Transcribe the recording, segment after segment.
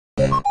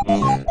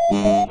Hey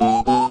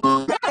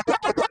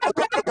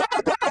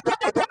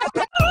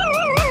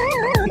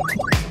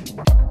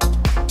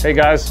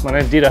guys, my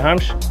name is Dieter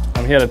Humsch.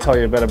 I'm here to tell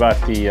you a bit about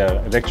the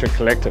Electric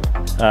Collective.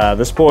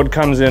 This board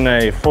comes in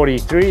a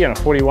 43 and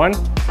a 41.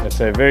 It's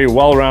a very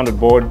well-rounded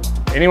board.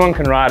 Anyone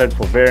can ride it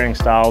for varying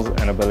styles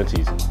and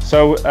abilities.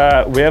 So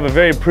we have a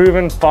very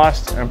proven,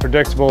 fast and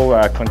predictable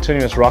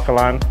continuous rocker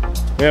line.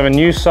 We have a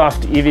new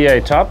soft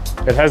EVA top.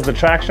 It has the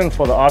traction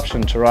for the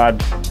option to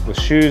ride with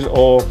shoes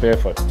or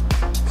barefoot.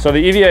 So the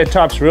EVA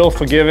top's real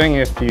forgiving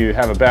if you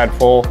have a bad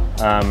fall.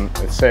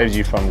 It saves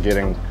you from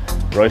getting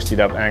roasted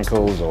up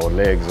ankles or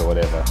legs or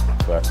whatever,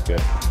 so that's good.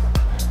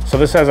 So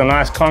this has a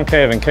nice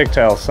concave and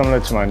kicktail similar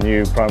to my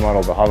new Pro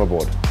model, the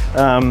hoverboard.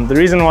 The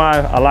reason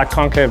why I like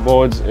concave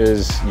boards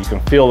is you can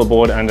feel the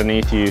board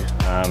underneath you.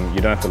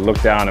 You don't have to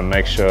look down and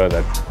make sure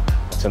that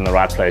it's in the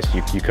right place.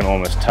 You can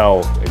almost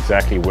tell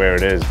exactly where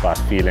it is by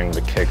feeling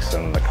the kicks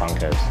and the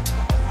concaves.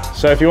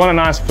 So if you want a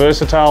nice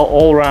versatile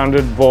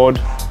all-rounded board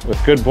with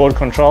good board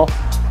control,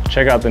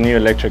 check out the new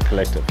Electric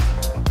Collective.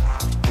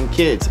 And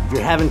kids, if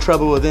you're having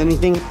trouble with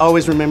anything,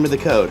 always remember the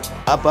code.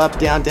 Up, up,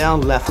 down,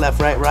 down, left,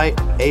 left, right, right,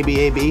 A,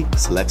 B,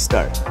 select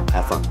start.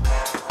 Have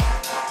fun.